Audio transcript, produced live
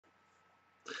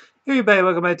Hey everybody,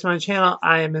 welcome back to my channel.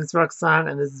 I am Ms. Roxanne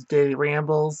and this is Daily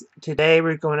Rambles. Today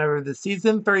we're going over the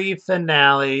Season 3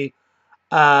 finale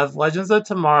of Legends of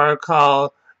Tomorrow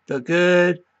called The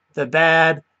Good, the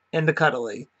Bad, and the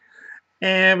Cuddly.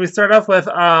 And we start off with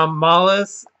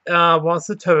Mollis wants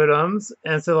the totems,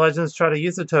 and so the Legends try to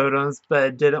use the totems, but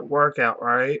it didn't work out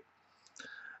right.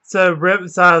 So Rip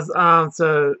says,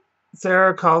 so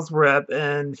Sarah calls Rip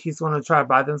and he's going to try to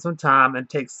buy them some time and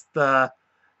takes the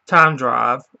time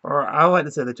drive, or I like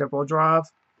to say the temporal drive.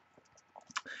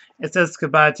 It says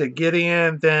goodbye to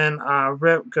Gideon. Then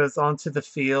Rip goes onto the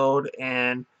field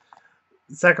and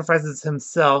sacrifices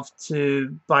himself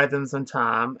to buy them some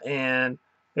time. And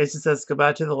basically says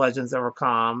goodbye to the legends over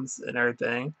comms and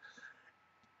everything.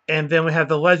 And then we have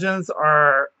the legends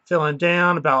are feeling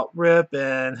down about Rip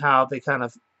and how they kind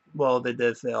of, well, they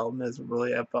did fail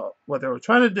miserably about what they were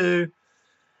trying to do.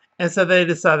 And so they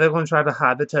decide they're going to try to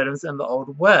hide the totems in the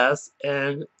Old West.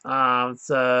 And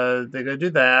so they're going to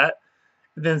do that.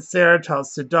 Then Sarah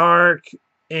talks to Dark,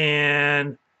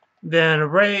 and then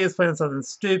Ray is playing something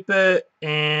stupid,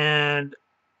 and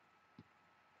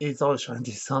he's always trying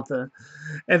to do something.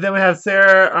 And then we have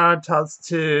Sarah talks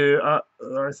to,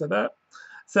 Laura said that.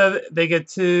 So they get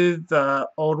to the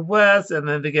Old West, and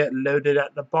then they get loaded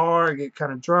at the bar and get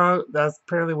kind of drunk. That's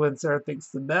apparently when Sarah thinks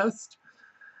the best.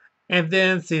 And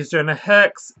then sees during a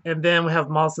hex, and then we have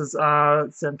Mosses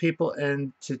send people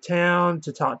into town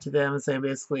to talk to them and saying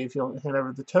basically if you don't hand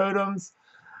over the totems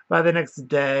by the next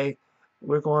day,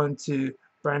 we're going to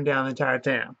burn down the entire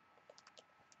town.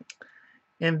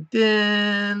 And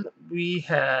then we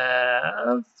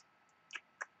have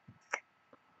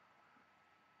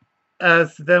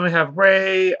then we have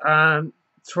Ray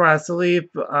tries to leave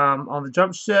on the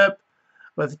jump ship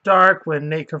with Dark when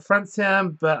Nate confronts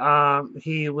him, but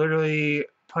he literally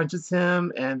punches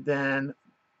him, and then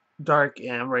Dark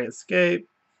and Ray escape.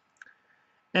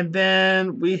 And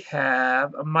then we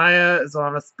have Amaya is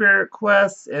on a spirit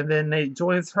quest, and then Nate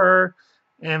joins her,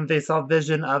 and they saw a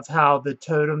vision of how the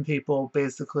totem people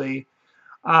basically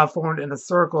formed in a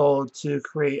circle to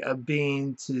create a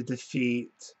being to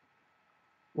defeat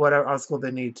whatever obstacle they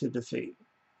need to defeat.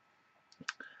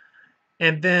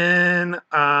 And then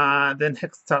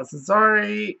Hicks talks to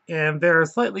Zari, and they're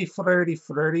slightly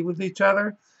flirty with each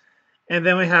other. And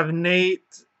then we have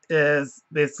Nate is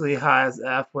basically high as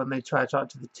F when they try to talk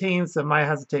to the team, so Maya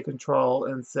has to take control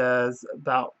and says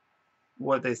about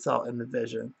what they saw in the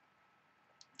vision.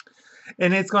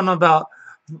 And it's going on about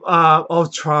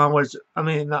Ultron, which, I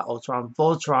mean, not Ultron,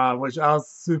 Voltron, which I was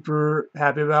super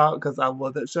happy about because I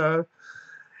love that show.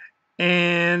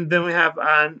 And then we have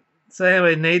so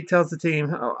anyway, Nate tells the team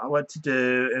what to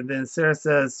do, and then Sarah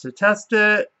says to test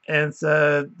it, and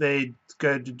so they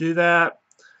go to do that.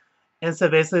 And so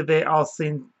basically they all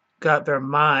got their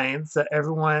minds, so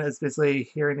everyone is basically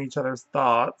hearing each other's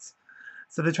thoughts.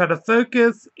 So they try to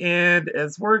focus, and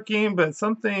it's working, but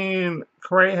something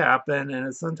cray happened, and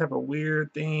it's some type of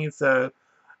weird thing, so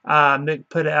Nick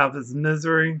put it out of his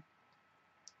misery.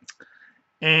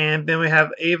 And then we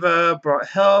have Ava brought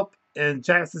help, and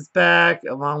Jax is back,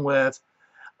 along with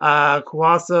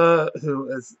Kawasa, who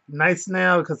is nice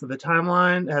now because of the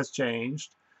timeline has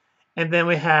changed. And then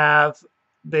we have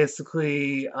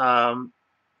basically, and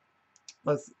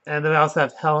then we also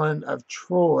have Helen of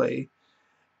Troy.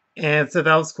 And so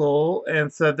that was cool.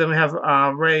 And so then we have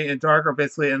Ray and Dark are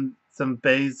basically in some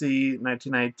Basie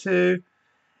 1992.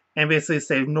 And basically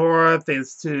save Nora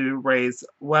thanks to Ray's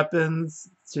weapons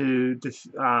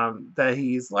that he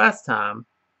used last time.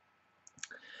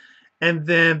 And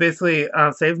then basically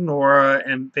saved Nora,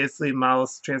 and basically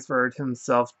Miles transferred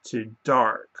himself to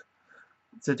Dark,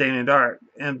 to Damien Dark.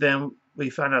 And then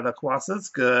we find out that Kawasa's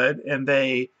good, and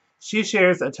she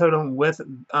shares a totem with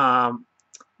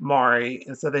Mari,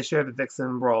 and so they share the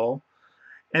Vixen role.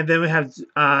 And then we have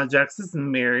Jax is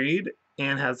married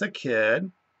and has a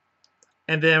kid.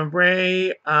 And then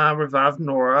Ray revived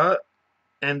Nora,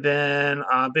 and then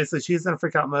basically she's in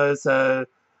freak out mode, so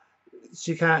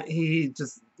he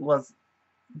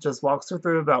just walks her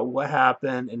through about what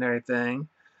happened and everything.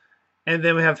 And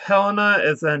then we have Helena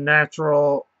as a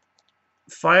natural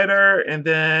fighter, and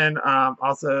then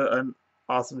also an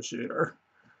awesome shooter.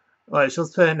 Like, she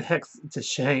was putting Hex to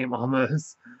shame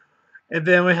almost. And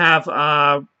then we have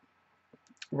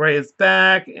Ray is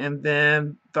back, and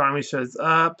then the army shows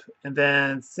up, and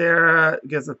then Sarah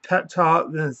gives a pep talk,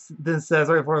 then says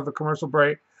right before the commercial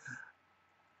break,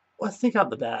 let's think out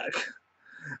the back.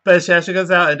 But she actually goes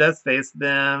out and does face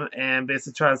them, and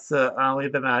basically tries to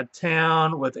lead them out of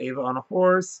town with Ava on a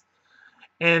horse.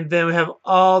 And then we have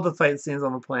all the fight scenes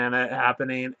on the planet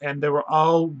happening, and they were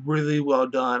all really well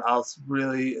done. I was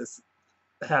really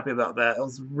happy about that. It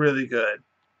was really good.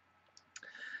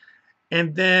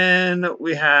 And then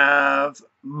we have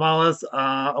Malice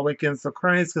awakens the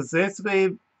cronies because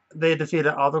basically they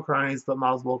defeated all the cronies, but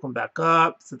Malice woke them back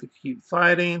up, so they keep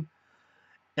fighting.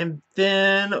 And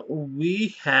then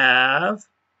we have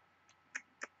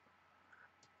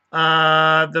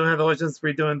the Legends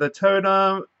redoing the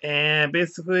totem, and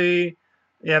basically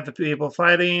you have the people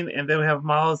fighting, and then we have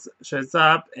Malice shows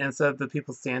up, and so the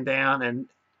people stand down and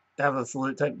have a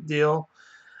salute type deal.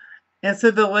 And so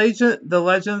the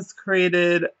Legends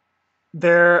created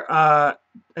their I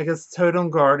guess totem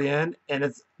guardian, and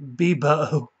it's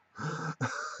Bebo.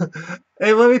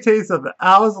 Hey, let me tell you something.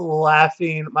 I was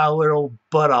laughing my little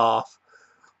butt off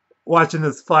watching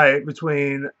this fight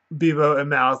between Bebo and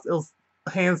Mouse. It was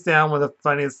hands down one of the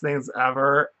funniest things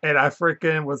ever, and I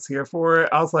freaking was here for it.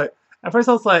 I was like, at first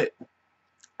I was like,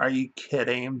 are you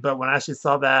kidding? But when I actually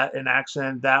saw that in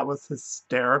action, that was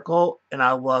hysterical, and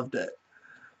I loved it.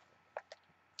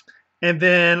 And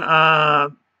then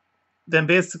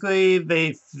basically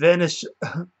they finish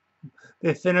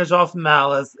off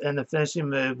Malice in the finishing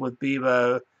move with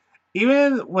Bebo.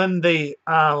 Even when they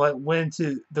like went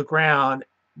to the ground,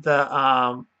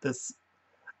 this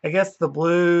I guess the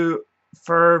blue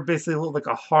fur basically looked like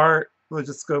a heart. It would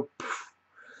just go poof.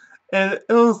 And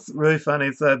it was really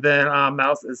funny. So then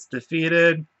Mouse is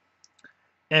defeated.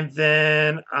 And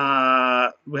then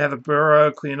we have a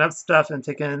burrow cleaning up stuff and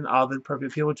taking all the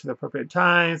appropriate people to the appropriate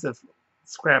times of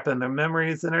scrapping their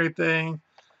memories and everything.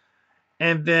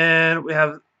 And then we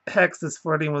have Hex is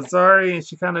flirting with Zari, and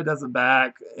she kind of does it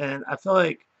back. And I feel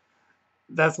like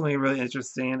that's going to be really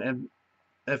interesting and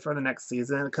for the next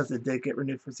season because it did get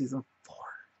renewed for season 4.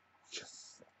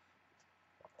 Yes.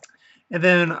 And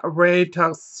then Ray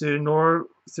talks to Nor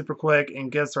super quick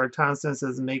and gives her a time stone,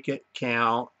 says make it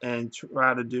count and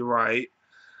try to do right.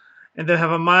 And then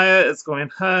have Amaya is going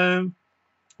home.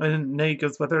 And Nate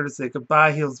goes with her to say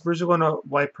goodbye. He was originally going to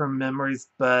wipe her memories,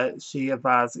 but she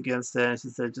advised against it. And she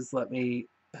said, just let me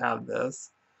have this.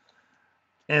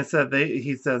 And so they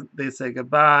say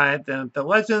goodbye. Then the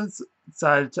Legends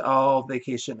decided to all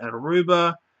vacation at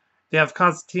Aruba. They have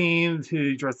Constantine,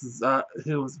 who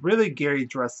was really Gary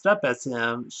dressed up as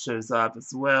him, shows up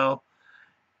as well.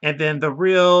 And then the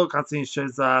real Constantine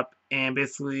shows up, and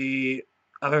basically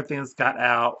other things got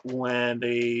out when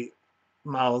the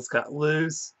models got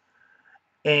loose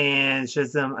and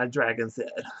shows them a dragon's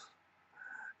head.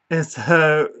 And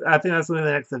so I think that's going to be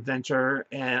the next adventure,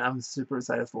 and I'm super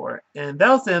excited for it. And that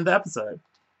was the end of the episode.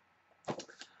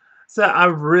 So I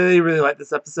really, really like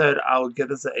this episode. I would give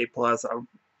this an A+.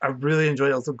 I really enjoyed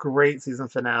it. It was a great season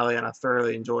finale, and I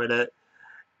thoroughly enjoyed it.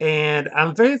 And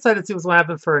I'm very excited to see what's going to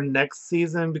happen for next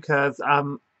season because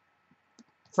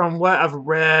from what I've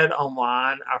read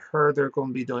online, I've heard they're going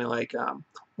to be doing like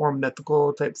more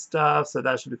mythical type stuff, so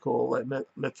that should be cool, like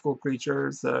mythical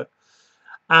creatures. So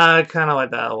I kind of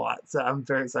like that a lot. So I'm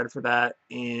very excited for that,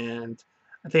 and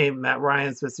I think Matt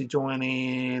Ryan's supposed to be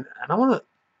joining. And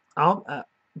I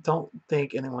don't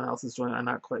think anyone else is joining. I'm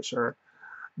not quite sure.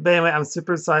 But anyway, I'm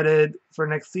super excited for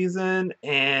next season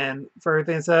and for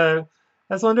everything. So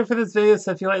that's wonderful for this video.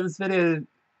 So if you like this video,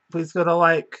 please go to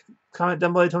like, comment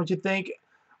down below, tell me what you think.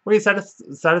 Were you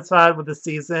satisfied with the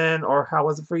season, or how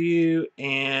was it for you?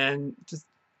 And just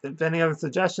if any other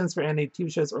suggestions for any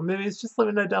TV shows or movies, just let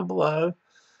me know down below.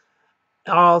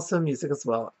 Also music as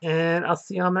well. And I'll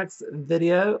see you on the next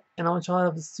video. And I want y'all to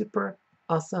have a super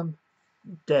awesome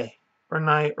day or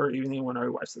night or evening whenever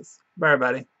you watch this. Bye,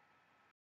 everybody.